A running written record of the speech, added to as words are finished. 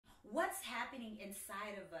What's happening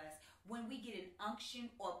inside of us when we get an unction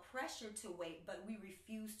or pressure to wait, but we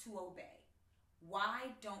refuse to obey? Why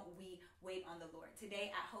don't we wait on the Lord? Today,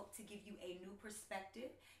 I hope to give you a new perspective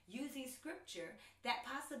using scripture that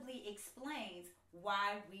possibly explains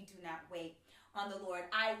why we do not wait on the Lord.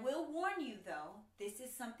 I will warn you, though, this is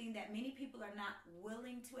something that many people are not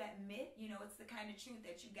willing to admit. You know, it's the kind of truth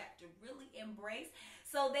that you got to really embrace.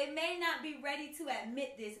 So they may not be ready to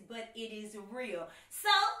admit this, but it is real. So,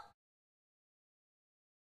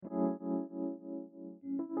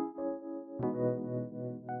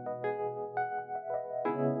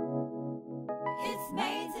 it's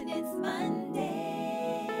Maintenance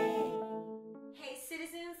Monday. Hey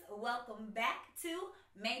citizens, welcome back to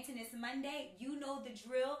Maintenance Monday. You know the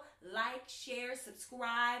drill. Like, share,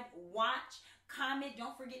 subscribe, watch, comment.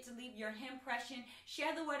 Don't forget to leave your impression.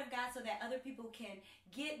 Share the word of God so that other people can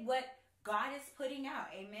get what God is putting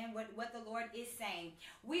out. Amen. What the Lord is saying.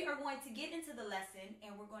 We are going to get into the lesson,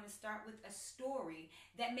 and we're going to start with a story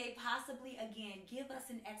that may possibly, again, give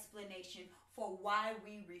us an explanation for why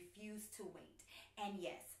we refuse to wait. And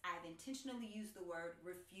yes, I've intentionally used the word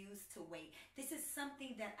refuse to wait. This is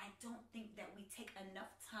something that I don't think that we take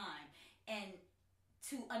enough time and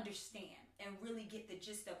to understand and really get the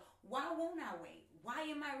gist of why won't I wait? Why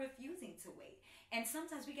am I refusing to wait? And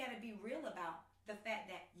sometimes we got to be real about the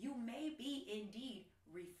fact that you may be indeed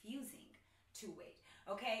refusing to wait.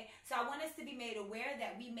 Okay, so I want us to be made aware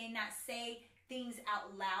that we may not say things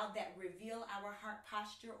out loud that reveal our heart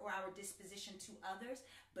posture or our disposition to others,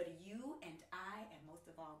 but you and I, and most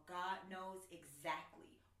of all, God knows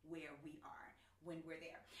exactly where we are when we're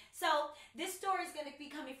there. So this story is going to be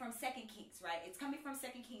coming from 2 Kings, right? It's coming from 2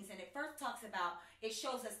 Kings, and it first talks about, it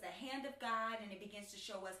shows us the hand of God, and it begins to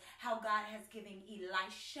show us how God has given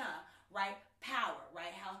Elisha, right, power,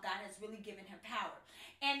 right? How God has really given him power.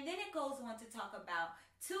 And then it goes on to talk about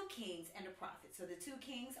two kings and a prophet. So the two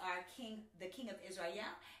kings are the king of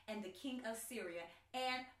Israel and the king of Syria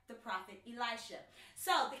and the prophet Elisha.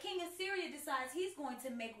 So the king of Syria decides he's going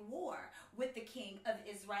to make war with the king of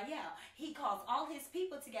Israel. He calls all his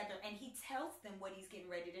people together and he tells them what he's getting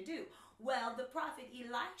ready to do. Well, the prophet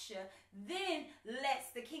Elisha then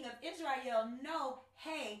lets the king of Israel know,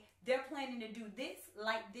 hey, they're planning to do this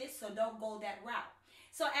like this, so don't go that route.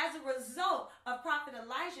 So as a result of Prophet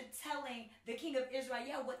Elijah telling the king of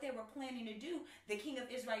Israel what they were planning to do, the king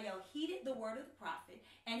of Israel heeded the word of the prophet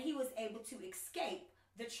and he was able to escape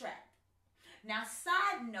the trap. Now,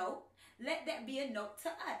 side note, let that be a note to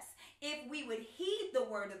us. If we would heed the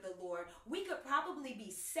word of the Lord, we could probably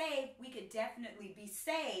be saved. We could definitely be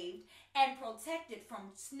saved and protected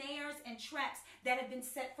from snares and traps that have been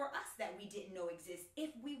set for us that we didn't know exist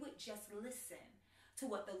if we would just listen to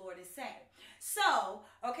what the Lord is saying. So,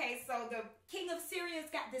 okay, so the king of Syria's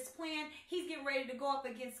got this plan. He's getting ready to go up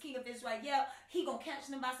against king of Israel. He gonna catch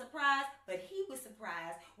them by surprise, but he was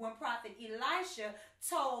surprised when prophet Elisha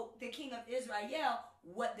told the king of Israel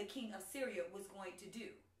what the king of Syria was going to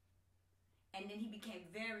do. And then he became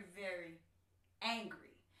very, very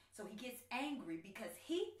angry. So he gets angry because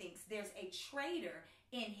he thinks there's a traitor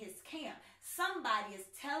in his camp. Somebody is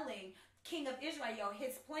telling king of Israel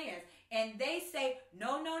his plans, and they say,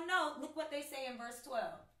 no, no, no. Look what they say in verse 12.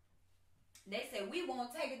 They say, we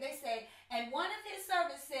won't take it. They say, and one of his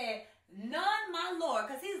servants said, none, my Lord,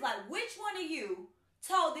 because he's like, which one of you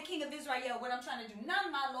told the king of Israel what I'm trying to do?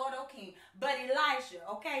 None, my Lord, O king, but Elisha.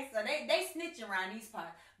 Okay, so they snitch around these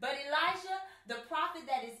parts. But Elisha, the prophet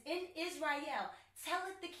that is in Israel,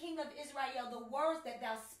 telleth the king of Israel the words that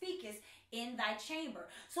thou speakest in thy chamber.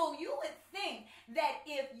 So you would think that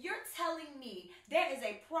if you're telling me there is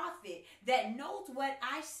a prophet that knows what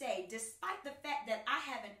I say, despite the fact that I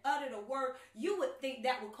haven't uttered a word, you would think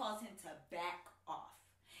that would cause him to back off.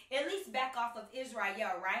 At least back off of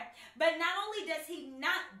Israel, right? But not only does he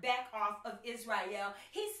not back off of Israel,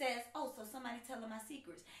 he says, oh, so somebody telling my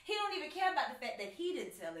secrets. He don't even care about the fact that he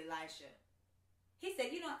didn't tell Elisha. He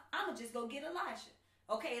said, you know, I'm going to just go get Elisha.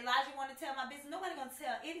 Okay, Elijah want to tell my business. Nobody going to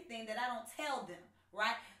tell anything that I don't tell them,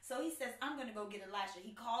 right? So he says, I'm going to go get Elisha.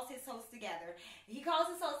 He calls his hosts together. He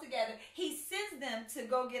sends them to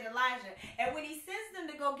go get Elijah. And when he sends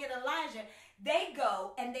them to go get Elijah, they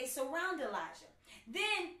go and they surround Elijah.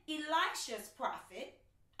 Then Elisha's servant,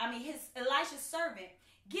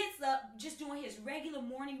 gets up just doing his regular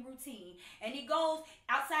morning routine. And he goes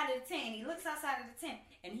outside of the tent. And he looks outside of the tent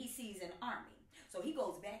and he sees an army. So he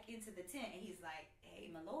goes back into the tent and he's like,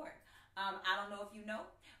 hey, my Lord, I don't know if you know,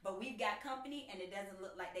 but we've got company and it doesn't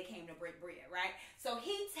look like they came to break bread, right? So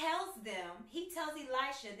he tells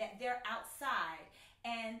Elisha that they're outside.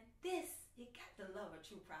 And this, you got to love a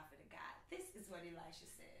true prophet of God. This is what Elisha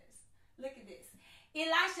says. Look at this.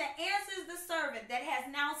 Elisha answers the servant that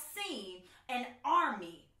has now seen an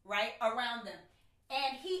army, right, around them.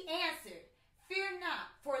 And he answered, fear not,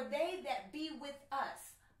 for they that be with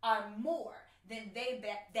us are more than they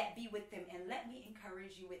that be with them. And let me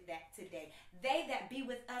encourage you with that today. They that be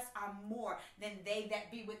with us are more than they that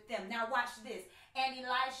be with them. Now watch this. And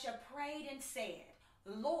Elisha prayed and said,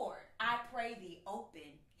 Lord, I pray thee, open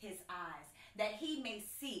his eyes, that he may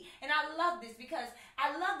see. And I love this because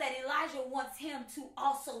I love that Elijah wants him to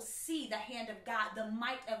also see the hand of God, the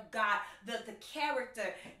might of God, the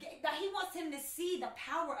character. He wants him to see the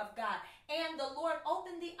power of God. And the Lord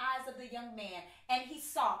opened the eyes of the young man, and he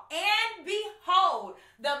saw, and behold,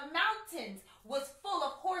 the mountains was full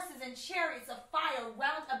of horses and chariots of fire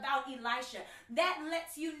round about Elisha. That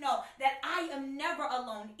lets you know that I am never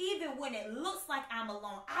alone. Even when it looks like I'm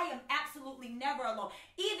alone, I am absolutely never alone.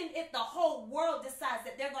 Even if the whole world decides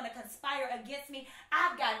that they're going to conspire against me,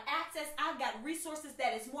 I've got access, I've got resources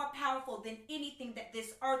that is more powerful than anything that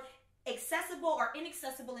this earth, accessible or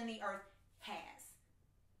inaccessible in the earth, has.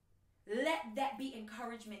 Let that be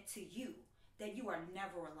encouragement to you, that you are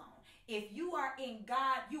never alone. If you are in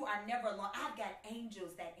God, you are never alone. I've got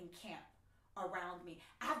angels that encamp around me.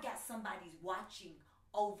 I've got somebody's watching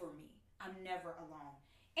over me. I'm never alone.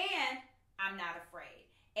 And I'm not afraid.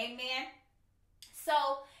 Amen. So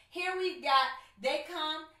here we've got, they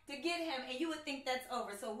come to get him, and you would think that's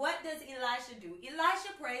over. So what does Elisha do? Elisha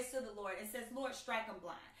prays to the Lord and says, Lord, strike him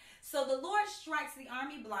blind. So the Lord strikes the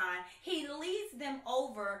army blind. He leads them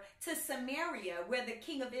over to Samaria, where the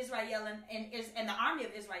king of Israel and the army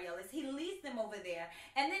of Israel is. He leads them over there.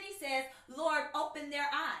 And then he says, Lord, open their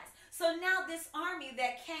eyes. So now this army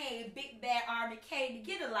that came, big bad army, came to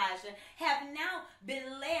get Elijah, have now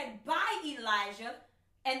been led by Elijah.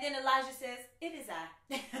 And then Elijah says, it is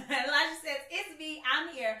I. Elijah says, it's me,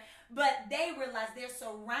 I'm here. But they realize they're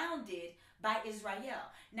surrounded by Israel.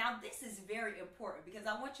 Now, this is very important because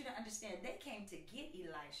I want you to understand they came to get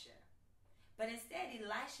Elisha. But instead,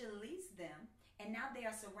 Elisha leads them, and now they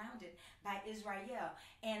are surrounded by Israel.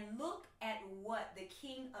 And look at what the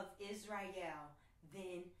king of Israel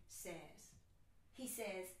then says. He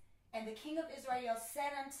says, and the king of Israel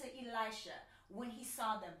said unto Elisha when he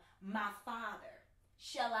saw them, my father,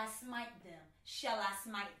 shall I smite them? Shall I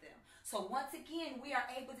smite them? So once again, we are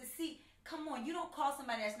able to see, come on, you don't call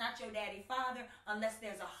somebody that's not your daddy father unless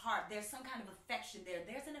there's a heart. There's some kind of affection there.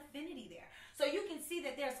 There's an affinity there. So you can see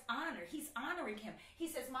that there's honor. He's honoring him. He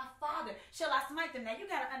says, my father, shall I smite them? Now you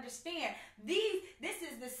got to understand, this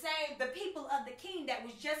is the people of the king that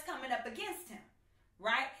was just coming up against him,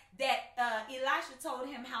 right? That Elisha told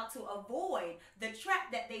him how to avoid the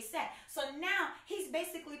trap that they set. So now he's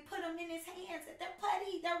basically put them in his hands. They're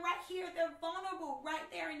putty. They're right here. They're vulnerable right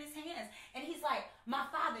there in his hands. And he's like, my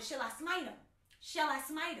father, shall I smite him? Shall I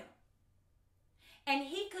smite him? And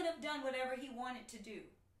he could have done whatever he wanted to do.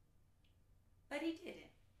 But he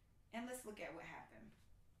didn't. And let's look at what happened.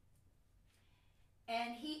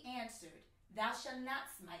 And he answered, thou shalt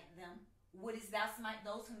not smite them. Wouldest thou smite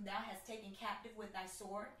those whom thou hast taken captive with thy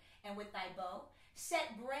sword and with thy bow?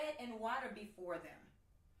 Set bread and water before them,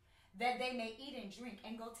 that they may eat and drink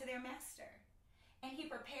and go to their master. And he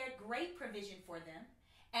prepared great provision for them.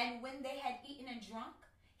 And when they had eaten and drunk,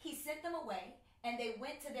 he sent them away, and they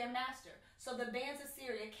went to their master. So the bands of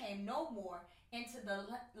Syria came no more into the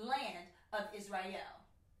land of Israel.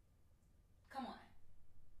 Come on.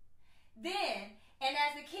 Then, and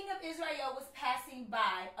as the king of Israel was passing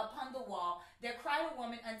by upon the wall, there cried a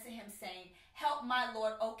woman unto him, saying, help my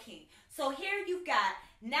lord, O king. So here you've got,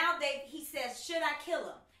 now he says, should I kill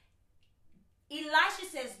him? Elisha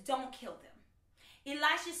says, don't kill them.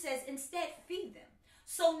 Elisha says, instead, feed them.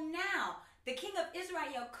 So now, the king of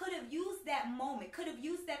Israel could have used that moment, could have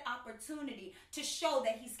used that opportunity to show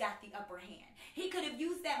that he's got the upper hand. He could have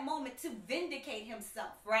used that moment to vindicate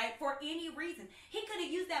himself, right? For any reason. He could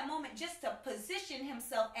have used that moment just to position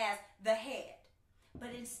himself as the head. But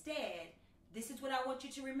instead, this is what I want you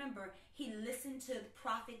to remember. He listened to the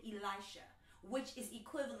prophet Elisha, which is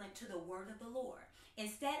equivalent to the word of the Lord.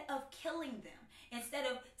 Instead of killing them, instead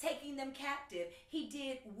of taking them captive, he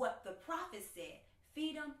did what the prophet said.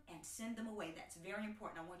 Feed them and send them away. That's very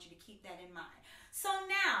important. I want you to keep that in mind. So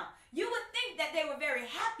now, you would think that they were very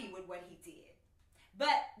happy with what he did.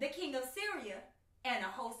 But the king of Syria and a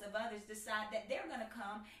host of others decide that they're going to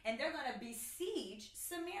come and they're going to besiege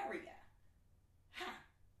Samaria.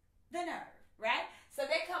 The nerve, right? So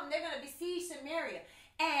they come, they're going to besiege Samaria.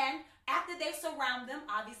 And after they surround them,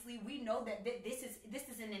 obviously we know that this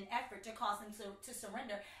is in an effort to cause them to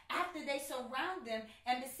surrender. After they surround them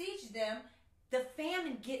and besiege them, the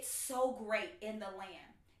famine gets so great in the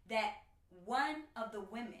land that one of the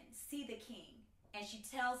women see the king and she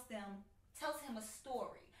tells him a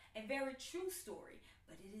story, a very true story,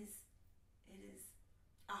 but it is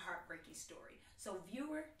a heartbreaking story. So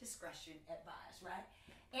viewer discretion advised, right?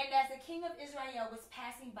 And as the king of Israel was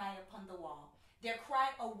passing by upon the wall, there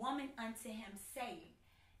cried a woman unto him, saying,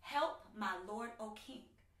 Help, my lord, O king.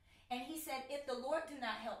 And he said, If the Lord do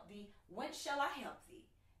not help thee, whence shall I help thee?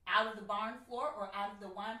 Out of the barn floor or out of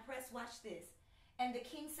the winepress? Watch this. And the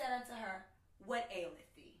king said unto her, What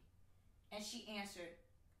aileth thee? And she answered,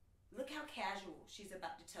 look how casual she's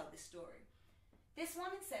about to tell this story. This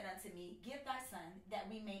woman said unto me, Give thy son, that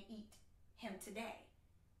we may eat him today,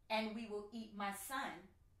 and we will eat my son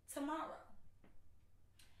tomorrow.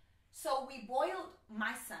 So we boiled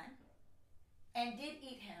my son, and did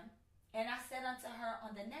eat him. And I said unto her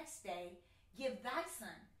on the next day, Give thy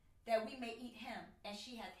son, that we may eat him. And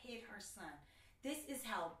she hath hid her son. This is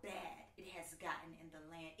how bad it has gotten in the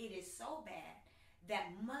land. It is so bad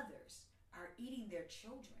that mothers are eating their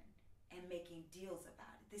children and making deals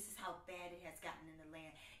about it. This is how bad it has gotten in the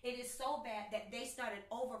land. It is so bad that they started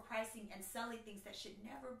overpricing and selling things that should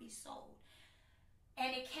never be sold.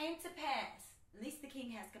 And it came to pass, at least the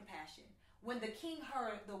king has compassion, when the king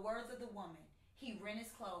heard the words of the woman, he rent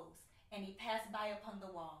his clothes, and he passed by upon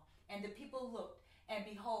the wall. And the people looked, and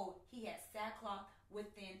behold, he had sackcloth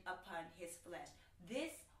within upon his flesh.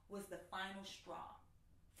 This was the final straw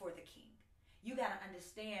for the king. You got to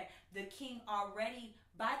understand, the king already,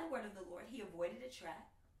 by the word of the Lord, he avoided a trap.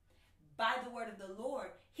 By the word of the Lord,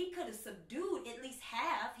 he could have subdued at least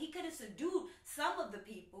half. He could have subdued some of the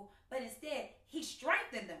people, but instead, he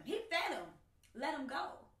strengthened them. He fed them, let them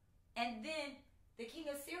go. And then the king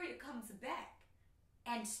of Syria comes back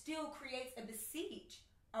and still creates a besiege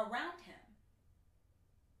around him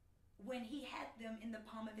when he had them in the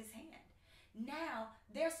palm of his hand. Now,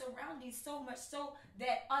 they're surrounding so much so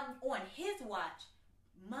that on his watch,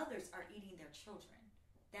 mothers are eating their children.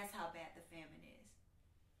 That's how bad the famine is.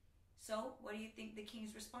 So, what do you think the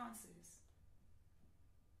king's response is?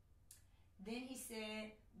 Then he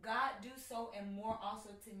said, God do so and more also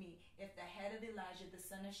to me, if the head of Elijah, the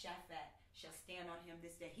son of Shaphat, shall stand on him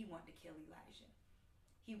this day. He wanted to kill Elijah.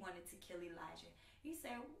 He wanted to kill Elijah. You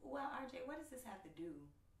say, well, RJ, what does this have to do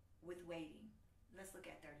with waiting? Let's look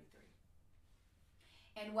at 33.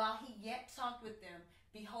 And while he yet talked with them,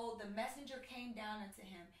 behold, the messenger came down unto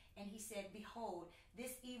him, and he said, Behold,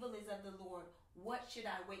 this evil is of the Lord. What should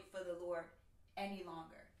I wait for the Lord any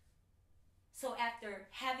longer? So after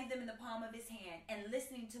having them in the palm of his hand and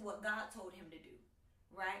listening to what God told him to do,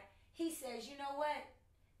 right? He says, you know what?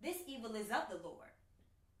 This evil is of the Lord.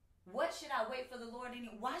 What should I wait for the Lord?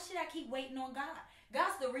 Why should I keep waiting on God?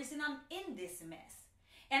 God's the reason I'm in this mess.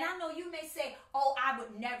 And I know you may say, oh, I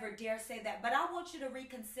would never dare say that. But I want you to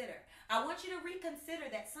reconsider. I want you to reconsider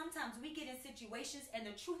that sometimes we get in situations and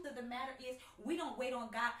the truth of the matter is we don't wait on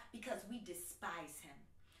God because we despise him.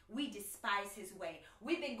 We despise his way.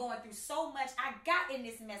 We've been going through so much. I got in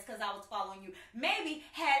this mess because I was following you. Maybe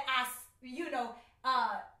had I,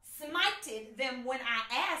 smited them when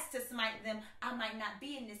I asked to smite them, I might not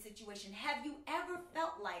be in this situation. Have you ever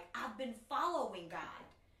felt like I've been following God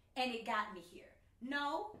and it got me here?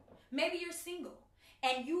 No. Maybe you're single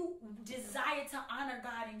and you desire to honor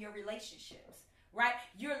God in your relationships, right?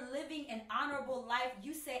 You're living an honorable life.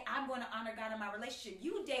 You say, I'm going to honor God in my relationship.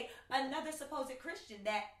 You date another supposed Christian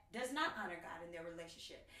that does not honor God in their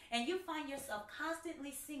relationship. And you find yourself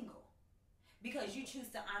constantly single because you choose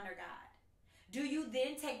to honor God. Do you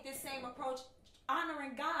then take this same approach?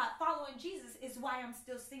 Honoring God, following Jesus is why I'm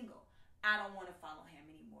still single. I don't want to follow him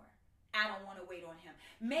anymore. I don't want to wait on him.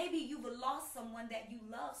 Maybe you've lost someone that you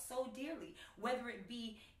love so dearly, whether it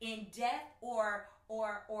be in death or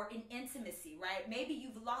in intimacy, right? Maybe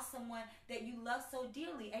you've lost someone that you love so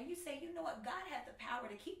dearly and you say, you know what? God had the power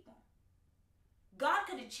to keep them. God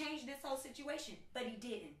could have changed this whole situation, but he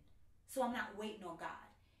didn't. So I'm not waiting on God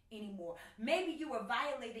anymore. Maybe you were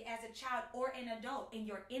violated as a child or an adult and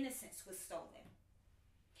your innocence was stolen.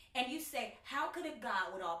 And you say, how could a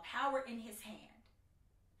God with all power in his hand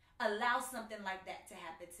allow something like that to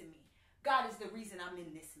happen to me? God is the reason I'm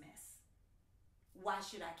in this mess. Why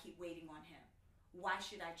should I keep waiting on him? Why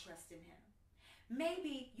should I trust in him?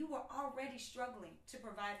 Maybe you were already struggling to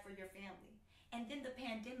provide for your family, and then the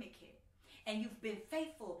pandemic hit, and you've been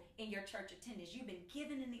faithful in your church attendance. You've been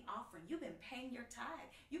giving in the offering. You've been paying your tithe.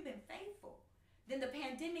 You've been faithful. Then the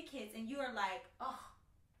pandemic hits, and you are like, oh,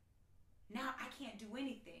 now I can't do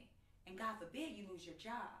anything. And God forbid you lose your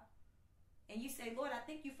job. And you say, Lord, I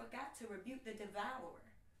think you forgot to rebuke the devourer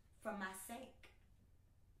for my sake.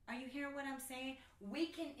 Are you hearing what I'm saying? We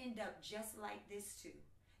can end up just like this too.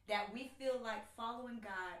 That we feel like following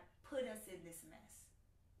God put us in this mess.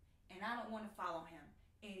 and I don't want to follow him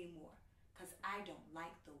anymore because I don't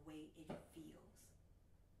like the way it feels.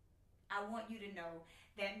 I want you to know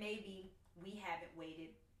that maybe we haven't waited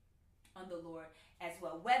on the Lord as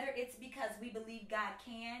well. Whether it's because we believe God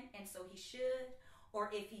can and so he should, or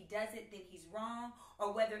if he doesn't, then he's wrong,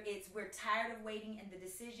 or whether it's we're tired of waiting and the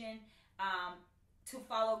decision to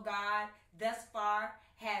follow God thus far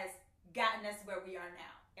has gotten us where we are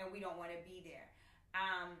now and we don't want to be there.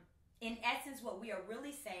 In essence, what we are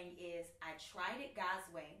really saying is, I tried it God's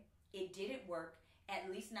way. It didn't work, at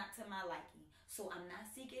least not to my liking. So I'm not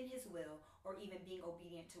seeking his will or even being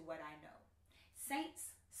obedient to what I know.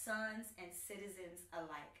 Saints, sons, and citizens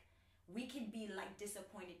alike, we can be like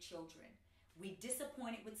disappointed children. We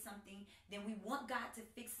disappointed with something, then we want God to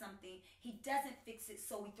fix something. He doesn't fix it,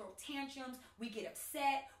 so we throw tantrums, we get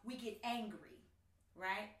upset, we get angry,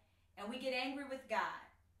 right? And we get angry with God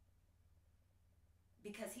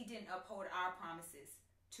because he didn't uphold our promises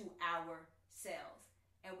to ourselves.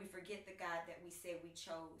 And we forget the God that we say we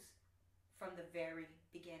chose from the very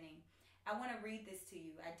beginning. I want to read this to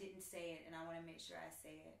you. I didn't say it, and I want to make sure I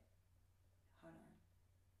say it. Hold on.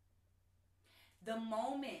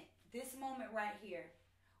 This moment right here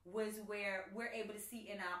was where we're able to see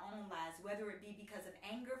in our own lives, whether it be because of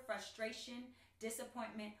anger, frustration,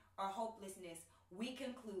 disappointment, or hopelessness, we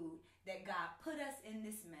conclude that God put us in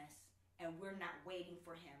this mess and we're not waiting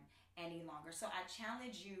for him any longer. So I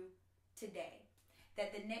challenge you today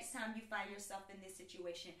that the next time you find yourself in this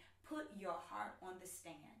situation, put your heart on the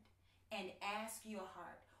stand and ask your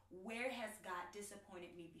heart, where has God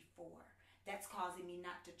disappointed me before? That's causing me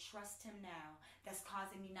not to trust him now. That's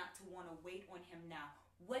causing me not to want to wait on him now.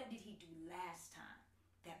 What did he do last time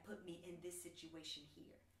that put me in this situation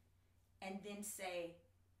here? And then say,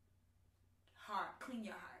 heart, clean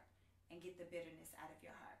your heart and get the bitterness out of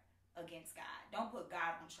your heart against God. Don't put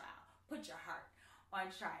God on trial. Put your heart on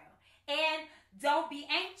trial. And don't be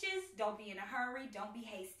anxious. Don't be in a hurry. Don't be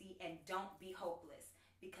hasty. And don't be hopeless,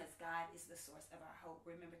 because God is the source of our hope.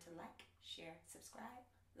 Remember to like, share, subscribe.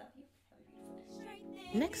 Love you.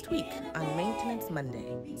 Next week on Maintenance Monday.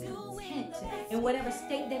 Content in whatever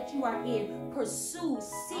state that you are in. Pursue,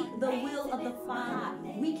 seek the will of the Father.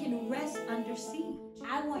 We can rest under siege.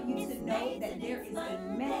 I want you to know that there is a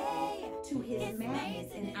method to his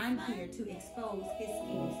madness, and I'm here to expose his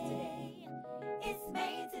schemes today. It's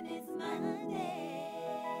Maintenance Monday.